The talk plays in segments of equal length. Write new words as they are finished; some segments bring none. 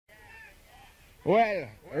Well,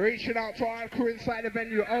 reaching out to our crew inside the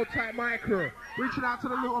venue, outside my crew. Reaching out to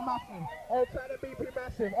the Luton Massive, outside the BP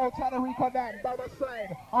Massive, outside the Riko Dan, by my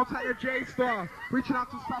side, outside the J Star. Reaching out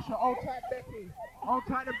to Sasha, outside Becky,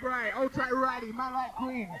 outside the Bray, outside Riley, Man Like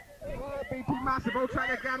Green. All the BP Massive, outside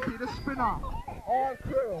the Gampy, the Spinner. All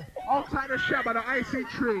crew, outside the Shabba, the Icy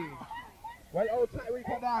Tree. Well, outside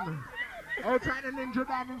Riko Dan, outside the Ninja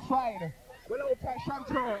Dan inside. Well, outside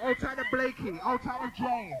Chantal, outside the Blakey, outside the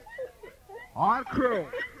Jay. All crew.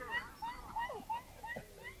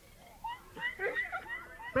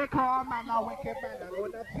 Because man, a wicked man, and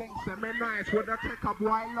when the things say me nice, when I take up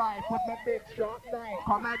wildlife with my big short knife.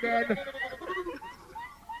 Come again.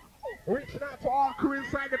 Reaching out to all crew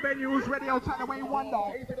inside the venue who's ready outside the Way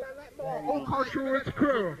Wonder. Even like that more. All cultural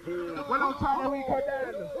crew. Well, outside the Riko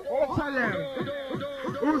Dan. All tell them.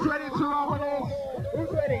 Who's ready to roll with this?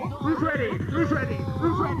 Who's ready? Who's ready? Who's ready?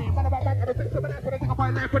 Who's ready? Man, I'm going to take some of that for the thing of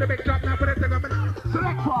wildlife for the big job now for the thing of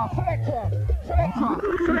Selector.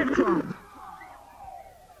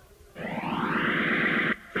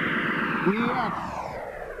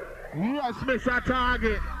 Yes, Mr.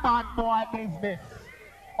 Target. Bad boy business.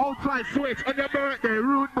 Outside Switch on your birthday,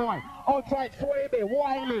 rude boy. Outside Swabe,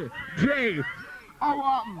 Wiley, Jay.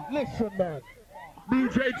 Listen, man.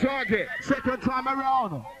 DJ Target, second time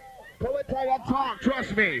around. Poet and talk,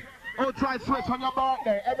 trust me. Outside Switch on your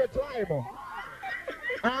birthday, every time.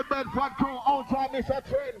 And Bedford crew, outside Mr.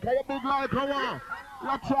 Trend. Can you big like come on?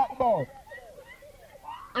 Let's talk about.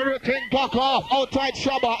 Everything back off. Outside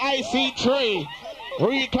Shabba, IC3.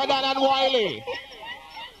 Riko Dan and Wiley.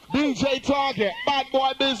 DJ Target, bad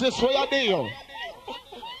boy business for your deal.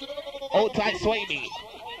 Outside Swabe,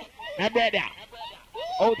 my brother.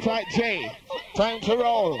 Outside Jay, time to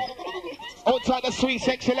roll. Outside the sweet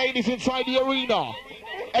sexy ladies inside the arena.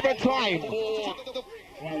 Every time.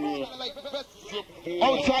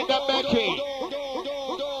 Outside the Becky.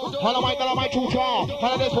 Hello my tutor.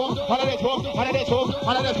 Hello this one. Hello this one. Hello this one.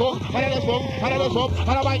 Hello this one. Hello this one. Hello this one.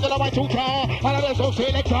 Hello my tutor. Hello this one.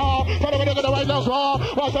 Selector. Follow me to the right now.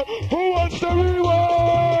 Who wants to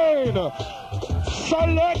rewind?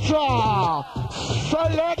 Selector.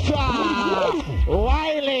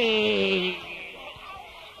 Wiley.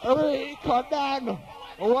 Riko Dan.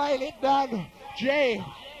 Wiley Dan. Jay.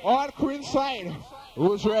 All crew inside.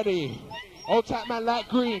 Who's ready? Outside Man Like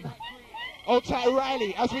Green. Outside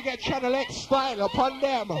Riley, as we get Channel X style upon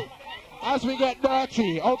them. As we get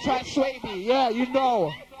dirty. Outside Swabe, yeah, you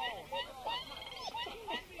know.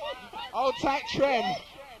 Outside Trend.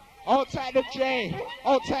 Outside the J.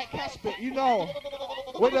 Outside Casper, you know.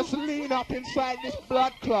 We just lean up inside this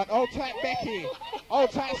blood clot. Outside Becky.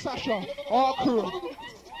 Outside Sasha. All crew.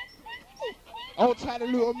 Outside the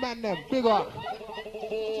little man them. Big up.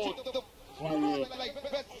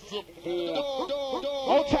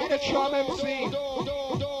 Outside the Charm MC.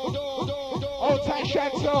 Outside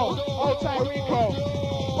Chantal. Outside Riko.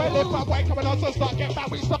 Well, if our boy coming on, so start get bad,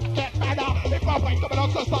 we start get badder. If our boy coming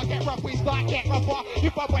on, so start get rough, we start get rougher.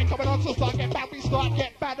 If our boy coming on, so start get bad, we start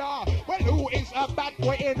get badder. Well, who is a bad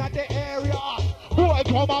boy in the area? Boy,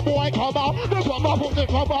 come on, boy, come on. They come on, they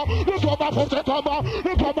come on. They come on, they come on.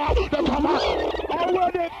 They come on, they come on.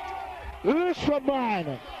 Already. Listen,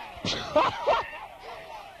 man.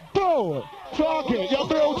 Go! Target, you're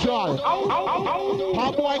brutal!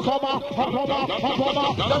 How boy come on, come on, come on, they come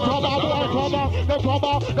on, boy come on, they come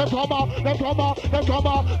on, they come on, they come on, they come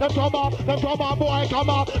on, they come on, they come on, boy come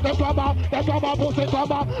on, they come on, they come on, pussy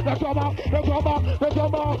come on, they come on, they come on, they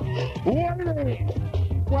come on. Wiley!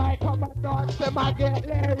 Why come on dance them I get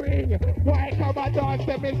Larry? Why come on dance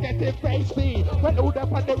them is getting crazy? When who the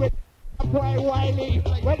on the boy Wiley,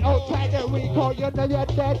 when outside the Riko, you know you're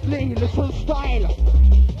deadly, listen style.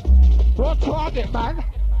 What target, man?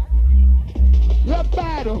 You're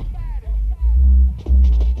bad.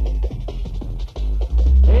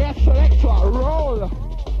 Yes, Selector, roll.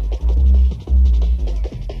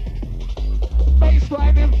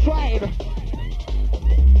 Baseline inside.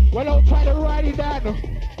 Well, outside the Riley Dan.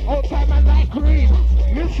 Outside Man Like Green.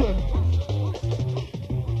 Listen.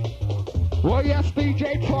 Well, yes,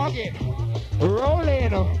 DJ Target.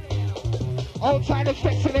 Rolling. Outside the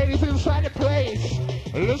sexy ladies inside the place.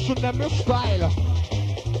 Listen to this style.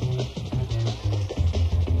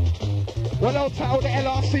 Well, outside the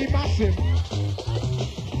LRC Massive.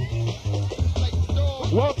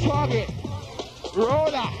 Well, Target.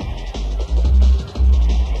 Roller.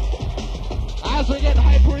 As we get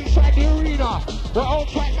hyper inside the arena. We're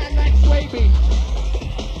outside Man Like Swabe.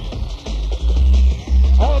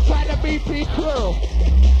 Outside the BP crew.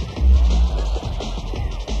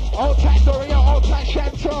 Outside Doria, outside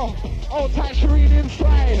Chantal. Outside Shireen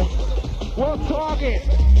inside. One target.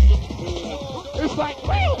 It's like,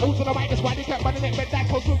 woo! Who's on the mic, that's why they can't run the neck bed like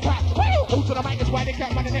close to cat. Woo! Who's on the mic, that's why they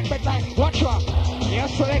can't run the neck bed like. Watch out.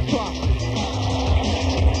 Yes, selector.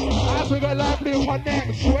 As we get lively on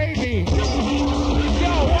them, Swabe. Yo,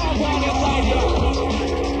 what about it right here?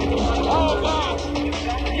 Oh, God.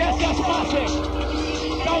 Yes, that's massive.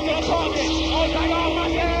 Down to the target. Oh, my God,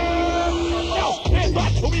 massive. Yo, here's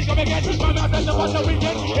what we come against. This man, I'm the one that we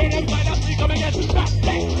get. In them side, that's we come against. That's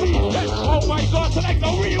next week. Oh, my God, select the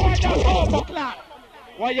rewind. That's over clap.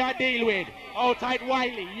 What you deal with? Oh, tight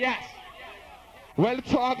Wiley, yes. Well,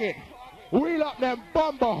 target. Wheel up them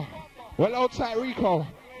bomber. Well, outside Riko.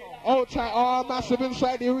 Outside all massive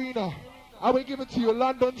inside the arena. I will give it to you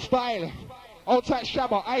London style. Outside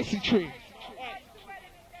Shabba, Icy Tree.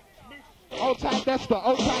 Outside Desta,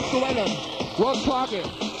 outside Llewellyn. World target.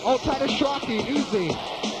 Outside the Sharky, easy.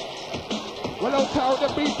 Well, outside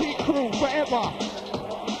the BT crew forever.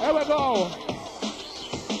 Here we go.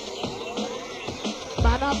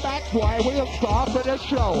 Man, I'm back, boy. We'll start for the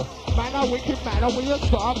show. Man, I'm wicked, man. We'll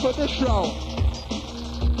start for the show.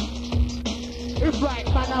 It's like,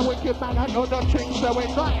 man, I'm wicked, man. I know the things that we're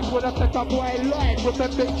nice. With a take up boy life with a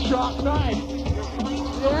big sharp knife.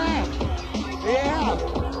 Yeah. Yeah.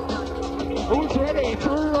 Who's ready to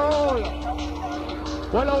roll?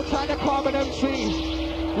 Well, outside the Carbon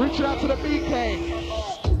MC. Reach out to the BK.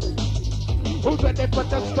 Who's ready for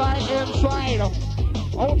the style inside?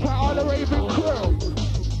 Outside all the raving crew.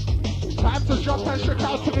 Time to jump and check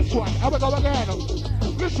out to this one. Here we go again.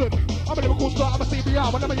 Listen, I'm a Liverpool star, I'm a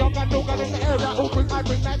CBR. When I'm a young and no gun in the area, I bring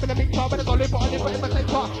knife in a big car, but it's only for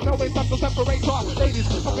imitator. No way, some to separator. Ladies,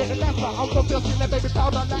 I'm getting lesser. I'm so filthy, that baby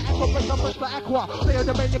powder, like aqua, fresh like aqua. Stay on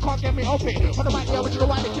the main, you can't get me open. On the mic, yeah, but you know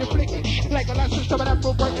why they keep flicking. Like a last system, and I'm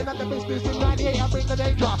from breaking at the business in 98. I bring the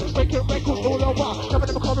danger, making records all over. Never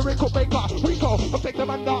call me Riko Baker. Riko, I'll take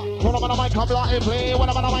them under. When I'm on the mic, I'm live play. When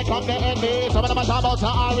I'm on the mic, I'm getting me. Some of them are talking about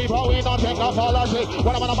Sahari, but we don't take no policy.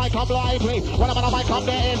 When I'm on the mic, I'm live play. When I'm on the mic,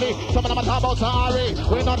 I'm envy. Some of them are talking about Sahari.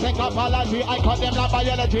 We don't think of apology. I cut them like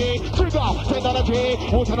biology. Trigger, technology.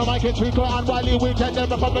 Who's on the mic in Riko and Wiley? We take them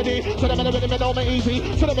from me. So them in the rhythm, it don't me easy.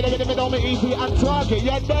 So them in the rhythm, it don't me easy. And target,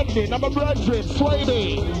 you're bending. I'm a brethren,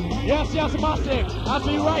 Swabe. Yes, yes, massive. As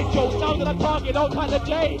we right, Joe, down to the target. Outside the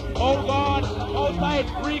J. Oh, God. Outside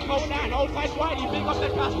Riko Dan. Outside Wiley. Pick up the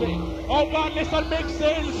casting. Oh, God, listen, mix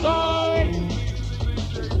inside.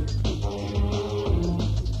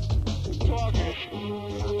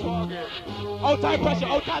 Outside pressure,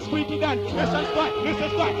 outside squeaky then. Listen strike, listen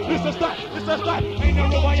strike, listen strike, listen strike. Ain't no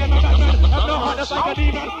room I am a Batman. I'm no harder like a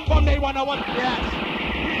demon. From day one I want yes.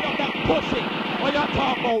 Read up that pussy. When you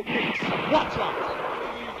talk about mix. Watch out.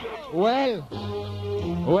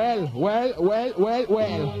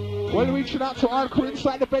 Well, reaching out to our crew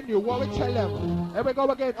inside the venue. What we tell them? Here we go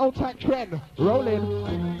again. Outside trend. Rolling.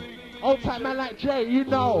 Outside man like Jay, you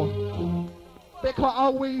know. Because how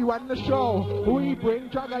we run the show, we bring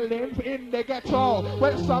jugglings in the ghetto.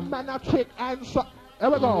 When some men are tick and so. Here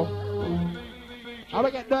we go. How we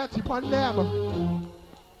get dirty upon them.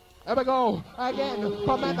 Here we go. Again,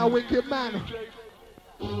 for man a wicked man.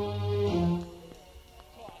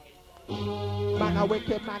 Man a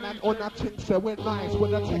wicked man and on a thing so we're nice.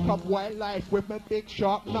 When I take up wildlife with my big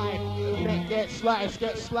sharp knife. Neck get sliced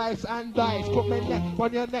and dice. Put my neck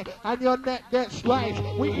on your neck and your neck gets sliced.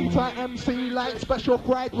 We eat our MC like special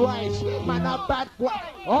fried rice. Man a bad boy.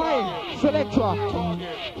 Oi, selector.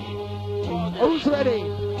 Who's ready?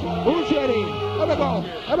 Who's ready? Here we go,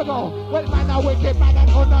 here we go. Well, man, a wicked man and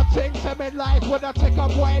on a thing to me life. When I take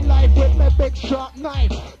up wildlife with my big sharp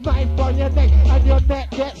knife. Knife on your neck and your neck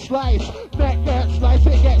gets sliced. Neck gets sliced,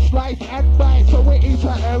 it gets sliced and bites. So we eat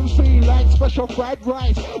our MC like special fried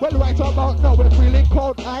rice. Well, right about now, we're feeling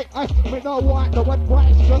cold like ice. We don't want no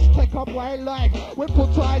advice, just take up wildlife. We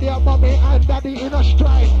put all your mommy and daddy in a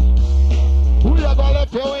strike. We are gonna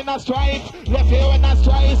left you in a strife, left you in a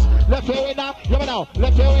strife, left you in a, you know,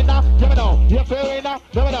 left you in a, you know, you feel in a,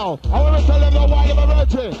 you know. I wanna tell them why I'm a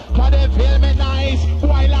virgin, cause they feel me nice,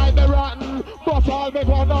 while I'm a rotten, but all me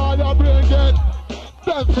for all you bring it,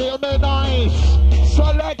 they feel me nice.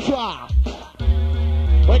 Selector.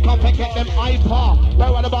 We come to get them hyper.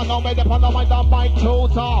 Where what about now made upon the mind of my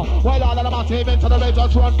tutor. While all of them are saving to the race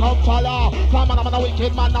just run come follow. Come on, I'm a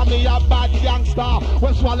wicked man, I'm me a bad gangster.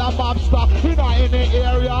 We swallow mobster, you know in the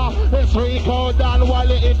area. It's Riko Dan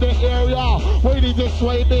Wiley in the area. We need this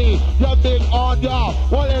Swabe, you're big on ya.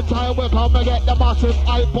 Well in time we come and get the massive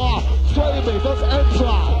hyper. Swabe, just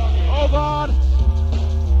enter. Oh God,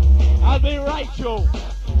 I'll be right you.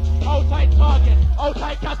 Outside target,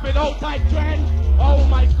 outside Caspin, outside trend. Oh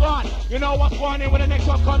my God, you know what's going on when the next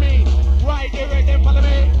one coming? Right, they ready, follow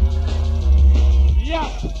me.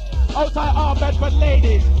 Yes, Outside all Bedford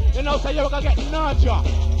ladies. You know, so you're gonna get nurture.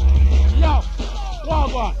 Yo,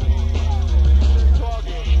 what?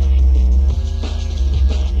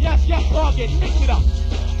 Yes, target, mix it up.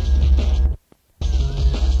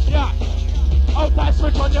 Yeah, outside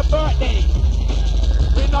switch on your birthday.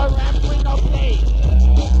 We no ramp, we no play.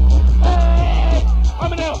 Hey,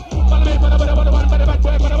 I'm in there. But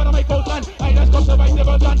I make both one. I just come to my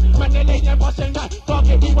never done. Man, they lay them watching that.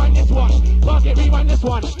 Target, rewind this one. Target, rewind this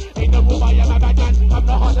one. Ain't no room, I am a bad man. I'm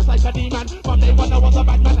the hardest like a demon. From day one, I was a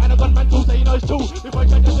bad man and a gunman too. So you know it's true. Before I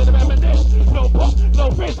check this in the reminisce. No pop,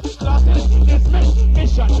 no fist. Last in dismiss.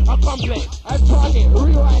 Mission accomplished. I target,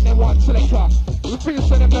 rewind them one selector. Refuse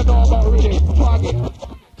to them to know about reading.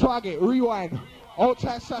 Target, rewind. Old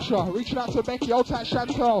tight Sasha, reaching out to Becky, old tight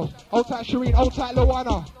Chantel, old tight Shireen, old tight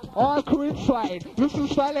Luana. All crew inside, listen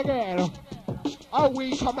style again. Oh,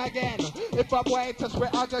 we come again. If I'm waiting to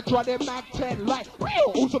sweat, I'll just draw them Mac 10 like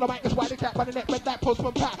real. Who's on the mic? That's why the cat by the neck with that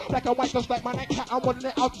postman pat. Black and white, just like my neck cat. I'm one in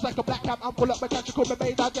it out just like a black cap. I'm full up my catch, you call me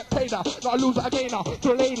babe, I get paid now. Not a loser, a gainer. To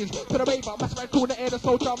the ladies, to the baby. My spread cool in the air, the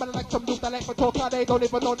soldier. Man, like some dudes that like for talk, they don't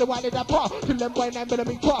even know the why they that part. Kill them when I'm in a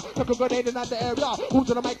big car. Took a grenade in the area. Who's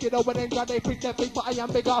on the mic? You know when they got they freak them big, but I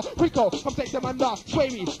am bigger. Riko, come take them under.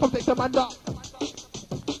 Swabe, come take them under.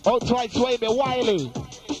 Outright Swabe, Wiley.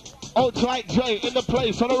 Outright J in the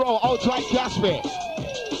place on the road. Outright Jasper.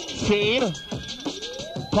 Seen?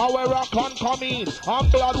 Power rock on coming. I'm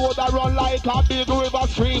bloodwood I run like a big river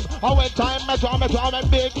stream. I went time measure and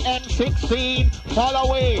big M16. Fall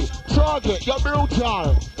away. Target, you're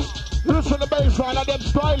brutal. Listen to the baseline of them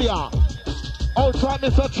style ya. Outright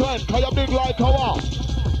Mr. Trent, cause you're big like a what?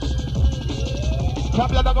 Clap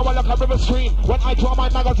like a look at river stream. When I draw my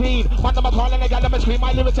magazine, man, I'm calling again, let me scream.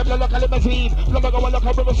 My lyrics, look at limousine. Look at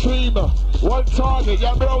river stream. One target,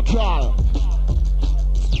 you're brutal.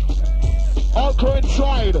 All crew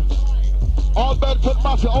inside. All Bedford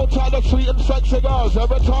massive, outside the sweet and sexy girls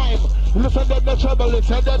every time. Listen to the treble,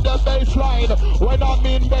 listen to the bass line. When I'm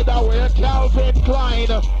in bed, we're Calvin Klein.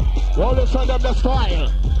 Well, listen to the style.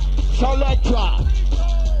 Selector.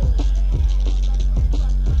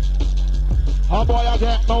 Oh boy, I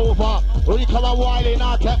get over. Riko and Wiley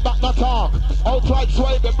now get back the talk. Outright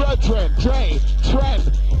Swabe, Brethren, Dre, Trent,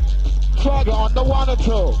 Frogger on the 1 or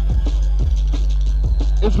 2.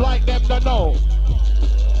 It's like them to know.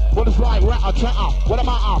 What it's like, ratter, chatter, what am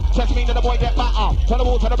I up? Text me to the boy get better. Tell the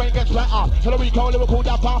wall to the brain gets better. Tell the Riko lyrical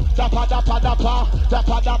dapper.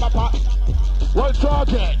 One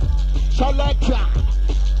target, selector.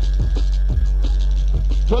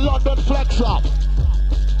 The London flex up.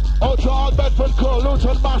 Outside Bedford crew,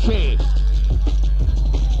 Luton Massey.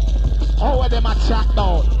 Oh, where them a chat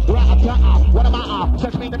now? Rat-a-tat-a, what am I up?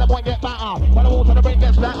 Text me to the boy get better. When the wall to the brain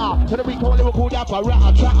gets better. To the Riko lyrical dapper,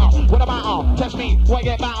 rat-a-tat-a, what am I up? Text me, boy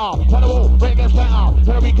get better. When the wall, brain gets better. To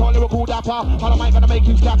the Riko lyrical dapper, how am I gonna make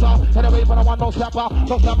you scatter? Anyway, for the one, no slapper,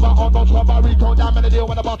 no slapper, or no slapper. Riko down in the deal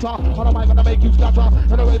with the butter. How am I gonna make you scatter?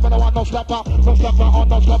 Anyway, for the one, no slapper, no slapper, or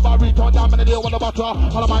no slapper. Riko down in the deal with the butter.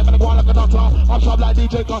 How am I gonna go on like a nutter? I'm sharp like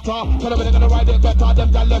DJ Cutter. Tell them they're gonna ride it better.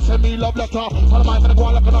 Them gal send me love letter. How am I gonna go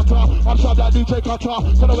on like a nutter? I'm sharp like DJ Cutter.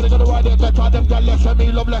 Tell them they're gonna ride it better. Them gal send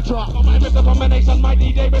me love letter. I with the combination, my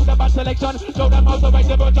DJ with the bad selection. Show them how to write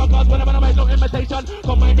the virtual cause whenever I make no imitation.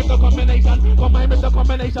 Combine with the combination, combine with the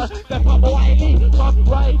combination. Step up Wiley, fuck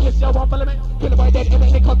right, this year one for me. Kill by dead in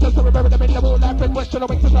any contest, so remember them in the whole life. And question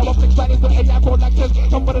away to slow up 6 bodies to any apple like this.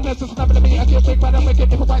 Come for the nest, it's not me, I can't take by them, make it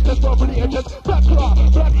different by this, properly edges. Black claw,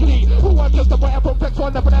 black clean, who wants just the boy I'm complex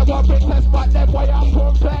one, never that one big test, but that boy I'm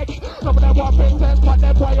complex. Never that one big test, but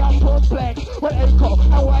that boy I'm complex. Well, Riko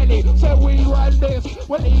and Wiley say we run this.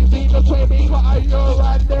 Well, easy to sway me, but you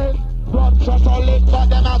run this. Run shot all it, but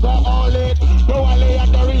them I go all it. The Wiley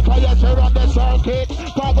and the Riko, yes, they run the circuit.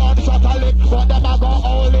 Come on, shot all it, but them I go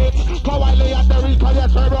all it. The Wiley and the Riko,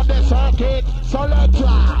 yes, they run the circuit. So let's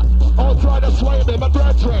try. Outside the Swabe, my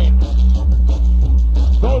brethren.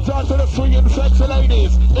 Goes on to the sweet and sexy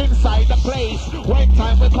ladies inside the place. When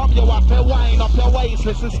time will come, you have to wind up your waist.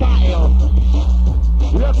 This is style.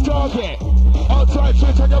 Let's target. Outside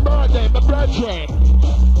switch on your birthday, my brethren.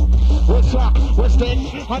 We're shock, we're stick,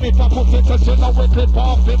 and if I put it to shit, I'll whip it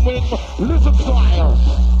off and win. Listen style.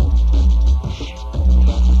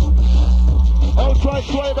 Outside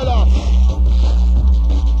sway with us.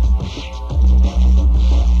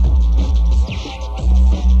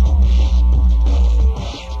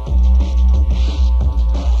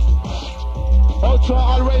 Ultra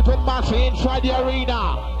all raping Massey inside the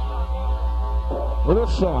arena.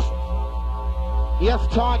 Listen. Yes,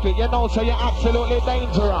 target, you know, so you're absolutely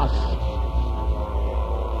dangerous.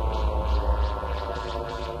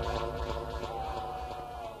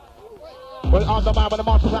 Well, on the man with the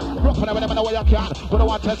master plan. Rock for them in the way you can. With the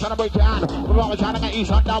one test and a break your hand. We're always trying to get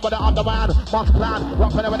east and down with the on the man. Master plan.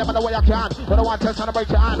 Rock for them in the way you can. With the one test and a break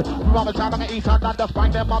your hand. We're always trying to get east and down. Just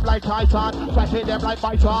find them up like Tyson. Flash hit them like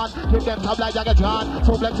Python. Give them some like Jagger John.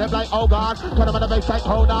 So bless them like Ogan. Cut them in the base like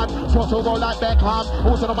Conan. So go like Beckham.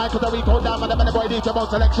 Who's on the mic with the Riko down. And them in the boy DJ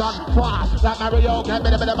about selection. Fast like Mario. Get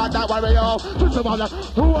me the bit about that Wario.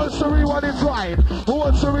 Who wants to rewind his ride? Who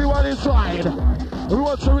wants to rewind his ride? Who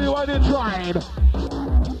wants to rewind his ride?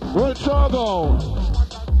 Well, Togo.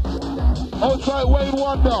 Outside Wayne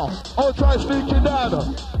Wonder. Outside Sneaky Dad.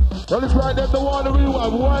 Well, it's right there, the one to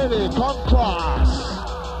rewind. Wiley, come class.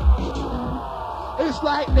 It's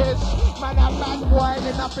like this, man, a bad boy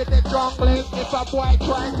up in the jungle. If a boy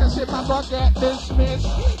trying to see my go get dismissed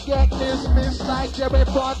like Jerry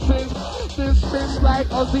Francis, dismissed like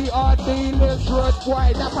Ozzy R.D. Let's road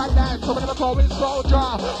boy, nap and dance, some of them call me soldier.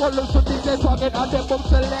 Well, listen to DJ talking on the boom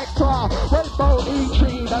selector. Well, Bo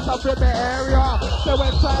E3, that's up in the area. So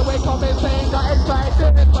when Sideway come in saying that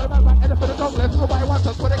excited, but I'm back in the jungle, nobody wants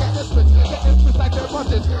us, but they get dismissed like Jerry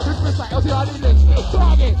Francis, dismissed like Ozzy R.D. Let's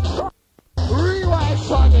target. Rewind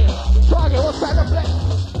target, what's that the blend?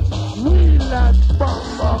 Wheel and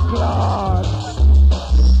Bumbleclad.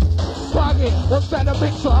 Target, what's that the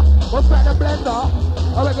mixer? What's that the blender?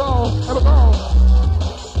 Here we go.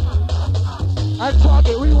 And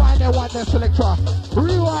target, rewind them one them selector.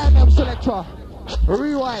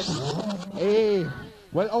 Rewind. Hey,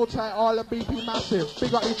 well outside all the BP massive,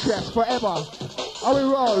 big up your chest forever. How we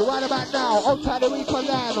roll, right about now, outside the Riko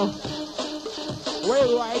down. We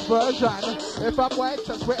right version. If I'm white,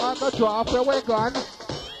 since we're on the drop, where we're gone.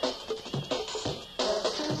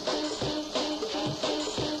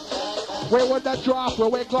 We with the drop, where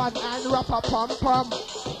we're gone, and rap a pum.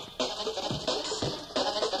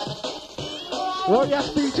 Oh yes,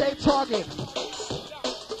 DJ Target.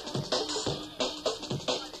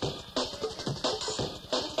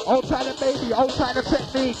 Outside the baby, outside the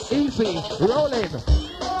technique, easy, rolling.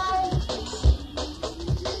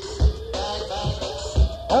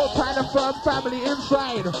 Outside the firm family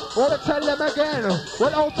inside. Wanna tell them again.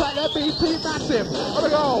 Well, outside the BP massive. Here we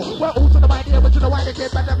go. Well, who's on the mic here, but you know why they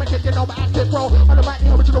kid, but I'm a kid, you know my active, bro. On the mic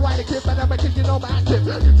here, but you know why they kid, but I'm a kid, you know my active.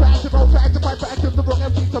 You try active, bro, try active, fight for active, the wrong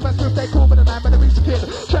MC, so best to stay cool, but the man, but the reach the kid.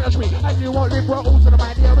 Challenge me, and you won't live, bro. Who's on the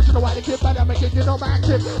mic here, but you know why they kid, but I'm a kid, you know my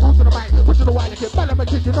active. Who's on the mic, but you know why they kid, but I'm a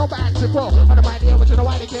kid, you know my active, bro. On the mic here, but you know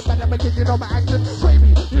why they kid, but I'm a kid, you know my active. Swabe,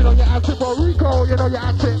 you know you're active, bro. Riko, you know you're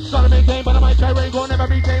active. Gotta maintain, but I might try Riko, never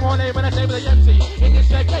be game on name, and I say with the MC. In this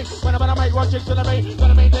game, when I might run chicks to the main,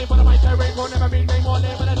 gotta maintain, but I might try Riko, never be game on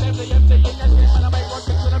name, and I say with the MC. In this game, when I might run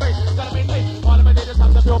chicks to the main, gotta maintain. All of my niggas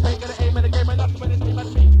have to feel pain, gotta aim in the game, and that's when it's me, but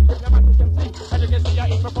me. If you're back to MC, and you can see I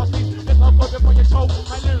eat for prosties. It's not good before you show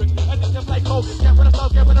my lyrics, and it's just like cold. Get with a slow,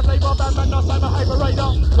 get with a flavor, band, not I'm a hyper rider.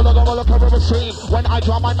 So look over, look over the stream, when I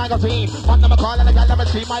draw my magazine. On them a call and I got them a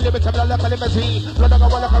stream, my lyrics have a look at limousine. Look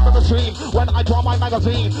over, look over the stream, when I draw my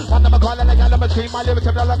magazine. On them a call and I got them a stream, my lyrics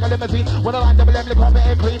have a look at limousine. When I land them, let me come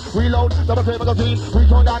in clean, reload, double flame magazine. We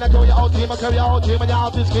throw down and kill your own team, and carry your own team, and your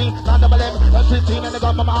house is clean. Land them a limb, and 15, and the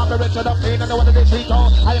gun, my arm, the rich, and I'm clean, and the one that they see,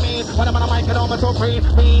 I mean, when I'm on a mic, and I'm so free,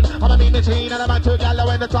 mean, I'm a mean machine, and I'm a two yellow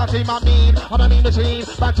in the saucy, my mean, I'm a mean machine,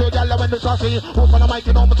 man two yellow in the saucy, who's on a mic,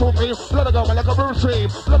 and I'm so free, blood a go, like a brew stream,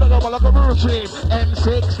 blood a go, like a brew stream,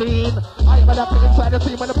 M16, I'm an up inside the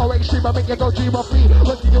team, when the parade stream, I make you go dream of me,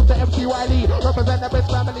 let's give the MC Wiley, represent the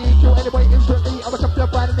best family, kill anybody instantly, I'm a champion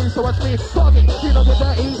finally, so it's me, target, you know you're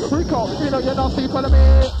dirty, Riko, you know you're nasty, follow me.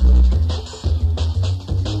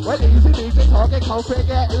 Well, easy, DJ, target, come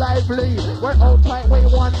get lively. Well, old tight, we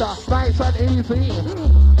wonder, nice and easy.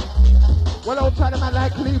 Well, outside a man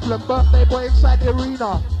like Cleveland, birthday boy inside the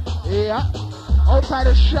arena. Yeah. Outside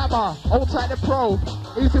the Shabba, outside the Pro,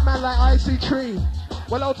 easy man like IC3.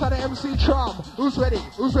 Well, outside the MC Trum, who's ready?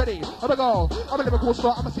 Here we go. I'm a Liverpool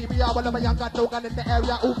star, I'm a CBR, well, I'm a young gun, no gun in the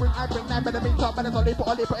area. Who bring, I bring 9 minutes, top, and it's only put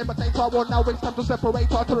imitator. Well, now it's time to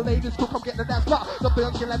separate her to the ladies to come get the dance floor. The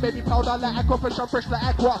film skin like baby powder, like aqua, fresh like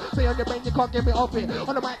aqua. Say on your brain, you can't get me off it.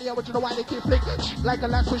 On the mic, yeah, but you know why they keep flick. Like a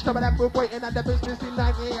last switch, but I'm waiting at the business in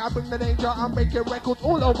 98. I bring the danger, I'm making records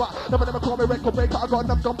all over. Never call me record breaker, I got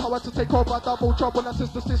enough gun power to take over. Double trouble, and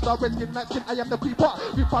sister, red skin, night skin, I am the creeper.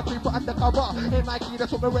 Creeper undercover. In Nike,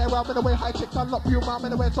 that's what we wear. I'm in the way high chicks, unlock Puma, I'm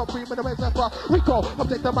in the way top cream, in the way Zephyr. Riko, I'm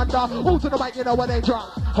take them under. Who's in the mic, you know what they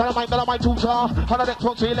drop. When I might got my tutor, and I next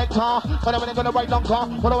selector. When I'm gonna write longer,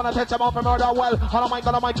 when I wanna test them off and murder well. And I might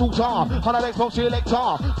got my tutor, and I next selector.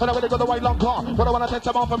 When I'm gonna write longer, when I wanna test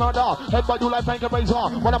them off and murder. Everybody do like Frank and Razor.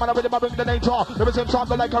 When I'm gonna bring the nature, there is him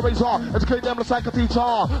something like a razor. It's clean them like a teacher.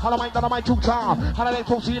 And I might got my tutor, and I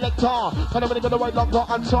next selector. When I'm gonna write longer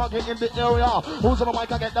and target in the area. Who's on the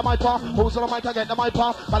mic? I get the mic. Who's on the mic? I get the mic.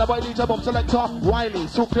 By the way, DJ Bob Selector, Wiley,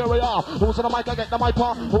 superior. Who's on the mic? I get the mic.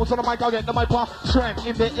 Who's on the mic? I get the mic. Strength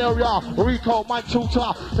in the area. Riko, mic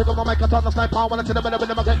tutor. Pick up the mic, I turn the sniper. When I see the middle,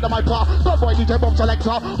 I get the mic. Bad boy, DJ Bob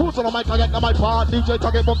Selector. Who's on the mic? I get the mic. DJ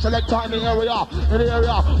Target Bob Selector in the area. In the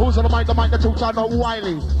area. Who's on the mic? The tutor, not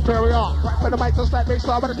Wiley. Superior. Right for the mic, just like Mix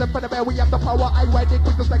Star. When I step for the bell, we have the power. I ride it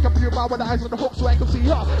quick, just like a puma. With the eyes on the hook, so I can see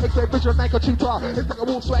her. X-ray vision, like a tutor. It's like a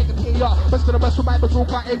wolf, so I can hear her. Best of the best for my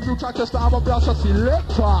bazooka. If you try to start, I'm a blaster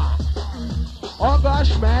selector. Oh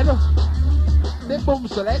gosh, man. Nick Boom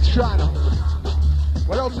Selection.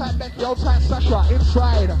 Well, old tight Becky, old tight Sasha,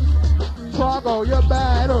 inside. Targo, you're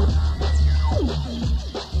bad.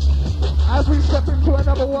 As we step into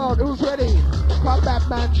another world, who's ready? Come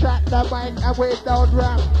Batman, chat the mic and wait down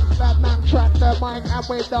ramp. Batman, chat the mic and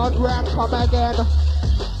wait down ramp. Come again.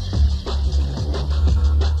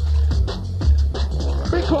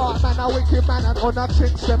 Because man, a wicked man and on a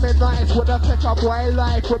thing semi-nice. With a take up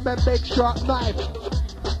wildlife with my big sharp knife.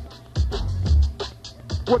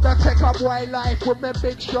 Would I take up wildlife with my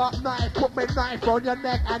big sharp knife? Put my knife on your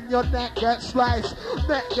neck and your neck get sliced.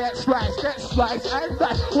 Neck get sliced, and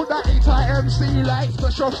that. Would I eat a MC like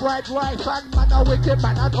special fried rice? And man, a wicked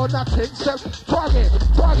man and on a thing target.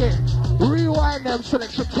 Rewind them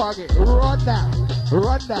selection target. Run that.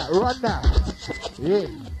 Yeah.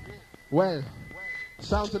 Well.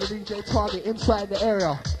 Sound to the DJ Target inside the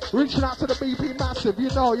area. Reaching out to the BP Massive, you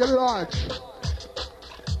know you're large.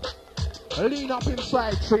 Lean up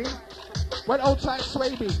inside, see? Well, outside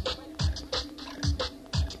Swabe.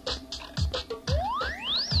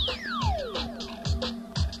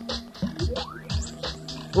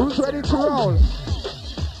 Who's ready to roll?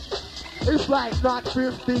 It's like not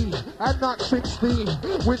 50 and not 60.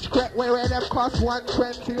 Which where them cost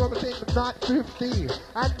 120. What we think not 50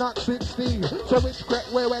 and not 60. So which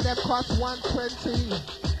where them cost 120.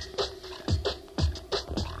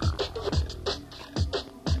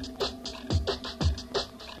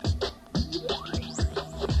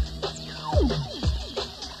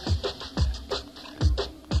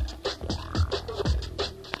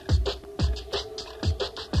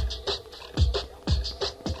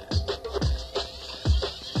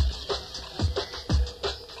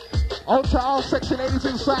 Out to all sexy ladies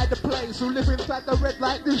inside the place who live inside the red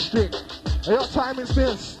light district. And your time is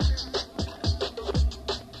this.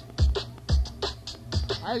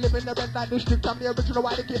 I live in the red light district, I'm the original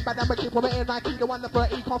white kid, but I'm a kid from an Nike, the one that for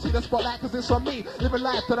E, can't see the spotlight, cause it's on me. Living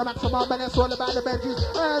life to the maximum, and it's all about the Benjis.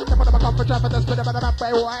 And never never come for traffic, that's better, but I'm up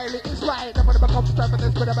by Wiley. It's right, never never come for traffic,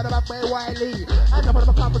 that's better, but I'm up by Wiley. And never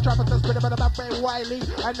never come for traffic, that's better, but I'm up by Wiley.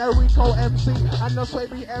 And the Riko MC, and the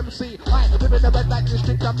Swabe MC. I live in the red light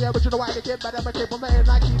district, I'm the original white kid, but I'm a kid from an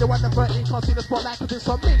Nike, the one that for E, can't see the spotlight, cause it's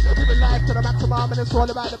on me. Living life to the maximum, and it's all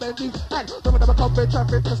about the Benjis. And never never come for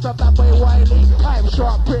traffic, that's up that way Wiley. I'm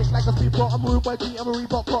sharp. Quick like a speed I'm a rude boy G, I'm a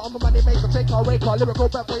Reebok car, I'm a money maker, take our way car, lyrical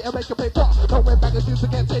back way and make a paper. Don't wear magazines to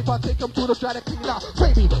get taper, take them to the strata cleaner.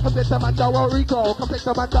 Baby, come get them under a Riko, come take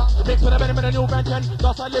them under. Mix with a venom and a new invention,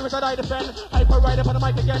 lost my lyrics that I defend. Hyper right up on the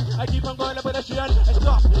mic again, I keep on going up with a pedestrian. I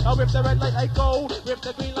stop, I whip the red light, I go, whip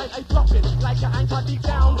the green light, I drop it. Like an anchor deep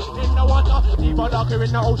down in the water, deeper darker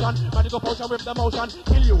in the ocean. Magical potion with the motion,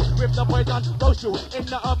 kill you with the poison, roast you in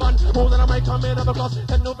the oven. Hold on a mic, come in of a gloss,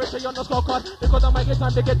 send no victory on the scorecard. Because I might get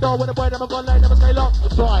time to get down with a boy, never gonna lie, never stay long.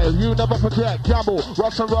 Style, you never forget, gamble,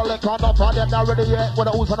 rush and roll it, can't up on them, not ready yet.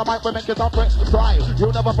 With the ooze on the mic, we make it up it. Style,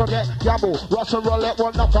 you never forget, gamble, rush and roll it,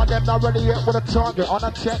 one up on them, not ready yet. With a target on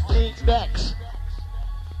a technique next.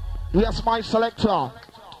 Yes, my selector.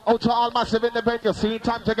 Out to all massive in the venue, see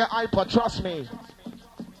time to get hyper, trust me.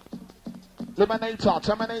 Eliminator,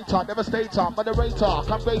 Terminator, Devastator, Moderator,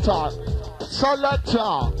 Convator,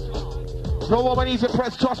 Selector. No woman needs to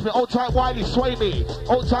press, trust me. Old time Wiley, Swabe.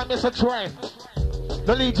 Old time Mr. Trent.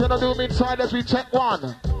 The Legion of Doom inside as we check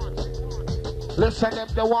one. Listen them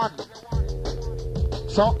the one.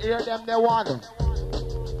 So hear them the one.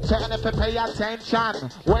 Telling if you pay attention.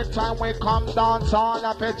 When time we come dance all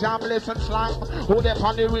up a jam, listen slang. Who they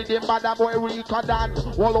on the rhythm, but that boy Riko Dan.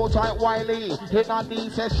 Wall out tight Wiley, in a D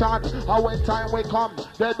session. And when time we come,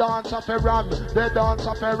 they dance up a ram. They dance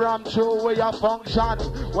up a ram through we a function.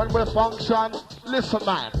 When we function, listen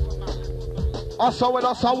man. Also with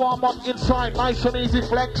us a warm up inside, nice and easy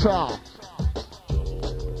flexor.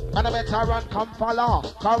 And a veteran come follow.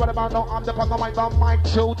 Cause what about now I'm the fucking mic on mic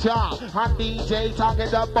shooter. And DJ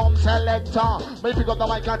target the bomb selector. Me pick up the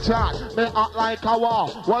mic and chat. Me act like a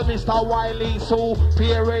war. Well, Mr. Wiley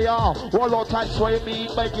superior. Well, out like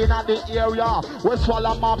Swabe begging at the area. We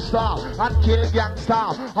swallow mobster and kill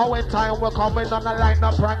gangster. And when time we coming on the line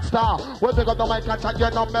of prankster. We pick up the mic and chat.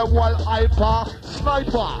 You know me well hyper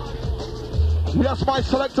sniper. Yes, my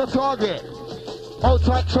selector target.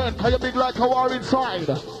 Outside trend. Can you big like a war inside?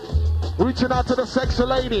 Reaching out to the sexy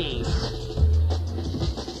ladies.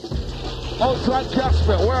 Outside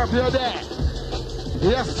Casper, wherever you're there.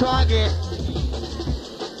 Yes, target.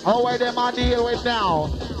 How are them I deal with now?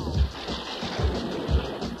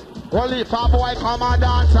 Well, if a boy come and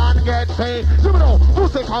dance and get paid. You know,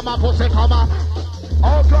 pussy come on, pussy come on.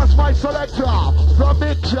 Outlast my selector, the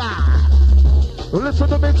big job. Listen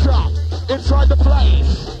to big job. Inside the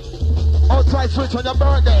place. Outside switch on your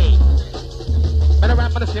birthday. And I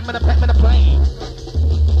rap with the sim and the pep and the plane.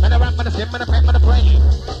 And I rap with the sim and the pep and the plane.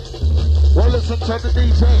 Well, listen to the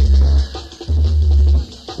DJ.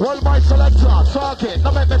 Well, my selector, target.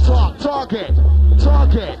 Now make me talk. Target.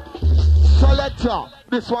 Target. Selector.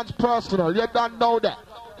 This one's personal. You don't know that.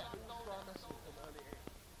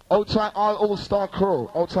 Outside all-star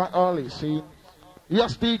crew. Outside early, see?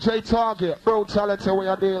 Yes, DJ Target. Brutality we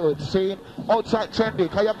are dealing with, see? Outside trendy.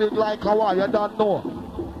 Can you big like a wall? You don't know.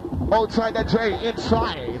 Outside the J,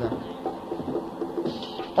 inside.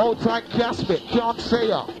 Outside Casper, can't say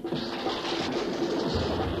ya.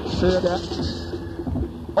 See that?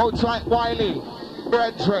 Outside Wiley,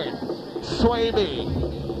 Bedford, Swabe.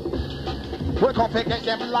 We're gonna get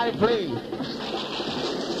them lively.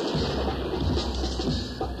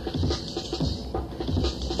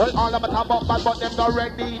 Well, all of them talk about bad, but them not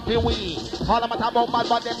ready to win. All of them talk about bad,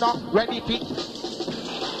 but them not ready to.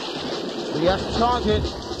 Yes, target.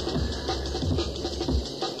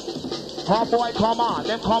 Oh boy, come on,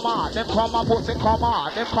 them come on, them come on, pussy come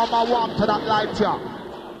on, them come on, walk to that light here.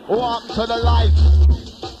 Walk to the light.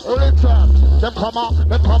 Listen, them come on,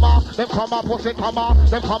 them come on, them come on, pussy come on,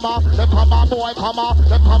 them come on, them come on, boy come on,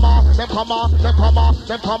 them come on, them come on, them come on,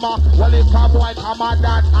 them come on. Well, if a boy come on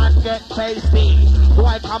dance and get tasty,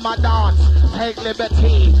 boy come on dance, take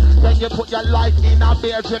liberty. Then you put your life in a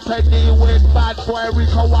bear jeopardy with bad boy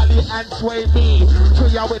Riko, Wiley and Swabe. So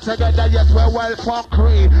you we together, yes we're well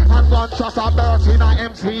fuckery. I'm gonna trust a bird in a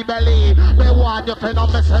MC belly. Me want you to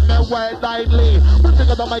not mess me well lightly. We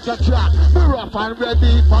together make a track, me rough and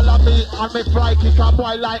ready. Follow me and me fly kick a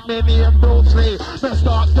boy like me name Bruce Lee. Me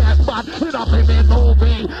start get bad in a me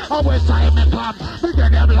movie. And when time me come, me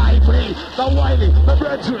get them lively. The Wiley, the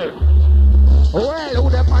Bedford. Well, who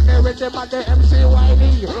them on there with them on the MC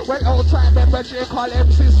Wiley? Well, outside them, but you call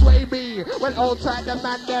MC Swabe. Well, outside the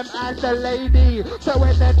man, them and the lady. So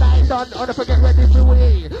when the night done, don't forget ready for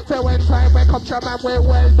we. So when time we come to man, we're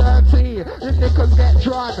well dirty. The niggas get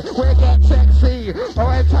drunk, we get sexy.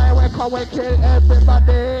 When time we come, we kill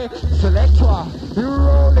everybody. Selector, you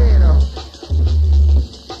rolling.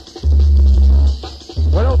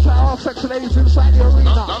 Well, outside all sexy ladies inside the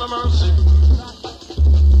arena. Not a mercy.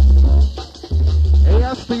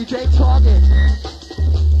 Yes, DJ Target.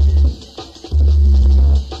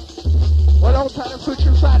 Well, outside the switch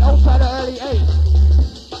inside, outside the early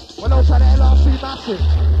 8. Well, outside the LRC massive.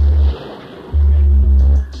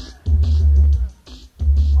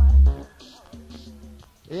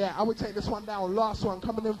 Yeah, I would take this one down. Last one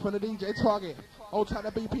coming in from the DJ Target. Outside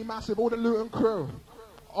the BP massive, all the Luton crew.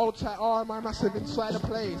 Outside RMI massive inside the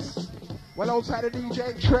place. Well, outside the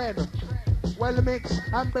DJ Trend. Well, mix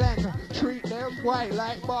and blend, treat them white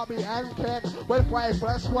like Bobby and Ken. Well, 5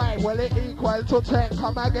 plus 5, well, it equal to 10.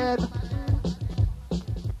 Come again.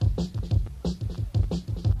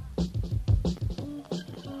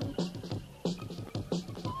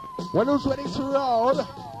 Well, who's ready to roll?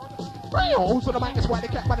 Who's on the mic? It's why they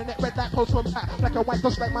cat by the net, red that post from pat. Black and white,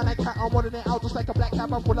 just like my night cat. I'm running it out just like a black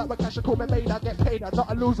cat. I'm full up with cash and call me made. I get paid. I'm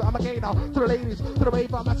not a loser, I'm a gainer. To the ladies, to the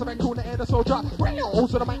raver, massive and cool, the air, the soldier.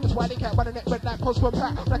 Who's on the mic? It's why they cat by the net, red that post from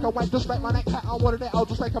pat. Black and white, just like my night cat. I'm running it out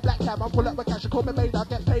just like a black cat. I'm full up with cash and call me made. I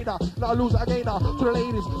get paid. Not a loser, a gainer. To the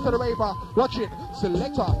ladies, to the raver, watch it.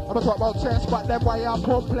 Selector, I'm gonna talk about tests, but them why I'm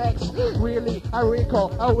complex. Really, I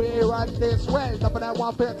Riko, I we run this well. None of them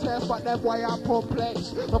want fair test, but them why I'm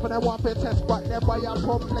complex. None of them want fair test, but them why I'm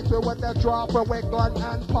complex. We when they drop a wig gun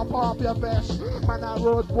and pop off your vest. Man, I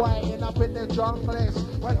road boy, end up in the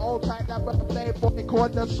junglist. When all tight that play boy call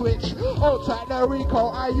the switch. All tight the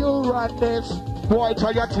Riko, are you run this? Boy,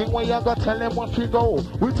 try your thing when you go tell them what we go.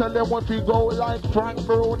 We tell them what we go like Frank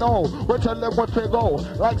Bruno. We tell them what we go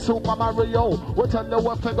like Super Mario. We tell them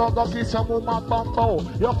what we go kiss some woman bumbo.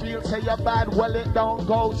 You feel say you're bad, well it don't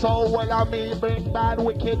go so well. I mean bring bad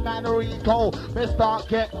wicked man Riko. Me start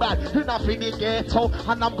get bad enough in the ghetto,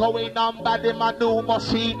 and I'm going on bad in my new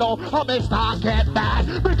machine. I me start get bad.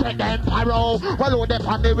 Me take them paro. Well who they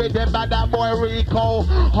on the rhythm bad that boy Riko.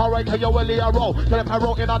 Alright, can you Wiley a roll? Get them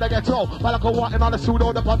paro in on the ghetto. Well I go walking on the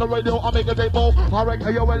pseudo up on the radio. I make a demo. Alright,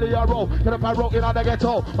 can you Wiley a roll? Get them paro in on the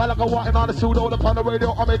ghetto. Well I go walking on the pseudo up on the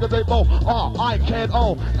radio. I make a demo.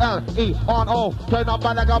 R-I-K-O-L-E-R-O. Play not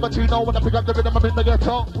bad like Albertino when I pick up the rhythm I'm in the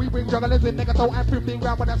ghetto. We bring jugglers in the ghetto and 15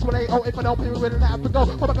 grand when that's what they owe. If I don't play with it, I have to go.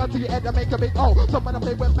 Put my gun to your head and make a big O. Some of them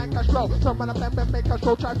play with man cash flow. Some of them play with make cash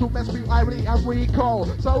flow. Try to mess with Wiley and Riko.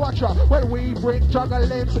 So watch out when we bring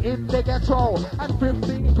jugglers in the ghetto and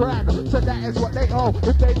 15 grand. So that is what they owe.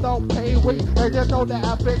 If they don't pay, we then you know that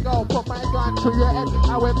I big O. Put my gun to your head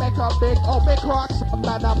and we make a big O. Because some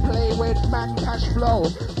man I play with man cash flow.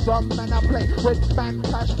 Some men I play with man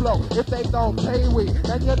cash flow. If they don't pay, we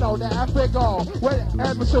then you know that I big O. With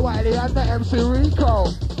MC Wiley and the MC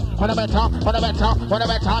Riko. When I better, get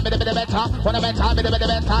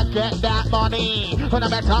that money. When I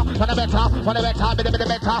better,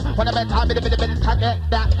 get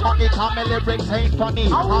that money. Come my lyrics ain't funny.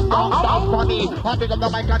 I'm not funny. I pick up the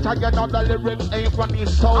mic and tell you know the lyrics ain't funny.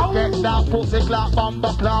 So get that pussy clap,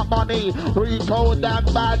 bumper clap money. Riko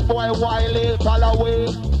that bad boy Wiley, follow away.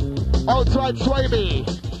 Outside Swabe.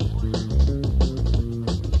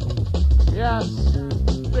 Yes,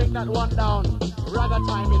 bring that one down. Ragga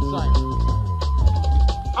time inside.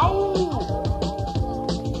 Oh!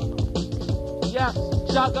 Yes,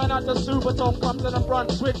 shotgun at the Supertone comes in the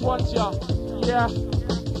front. Switch once, yeah. Yeah.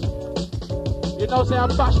 You know, say I'm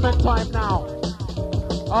bashment time now.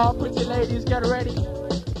 Oh, pretty ladies, get ready.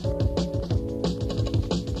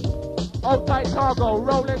 Old tight cargo,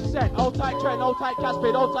 rolling set. Old tight trend, old tight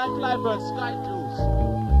Caspid, old tight Clivert, Sky Juice.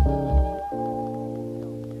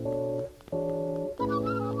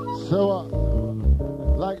 So,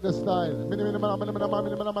 like the style,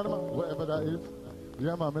 whatever that is.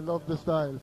 Yeah, man, I love the style.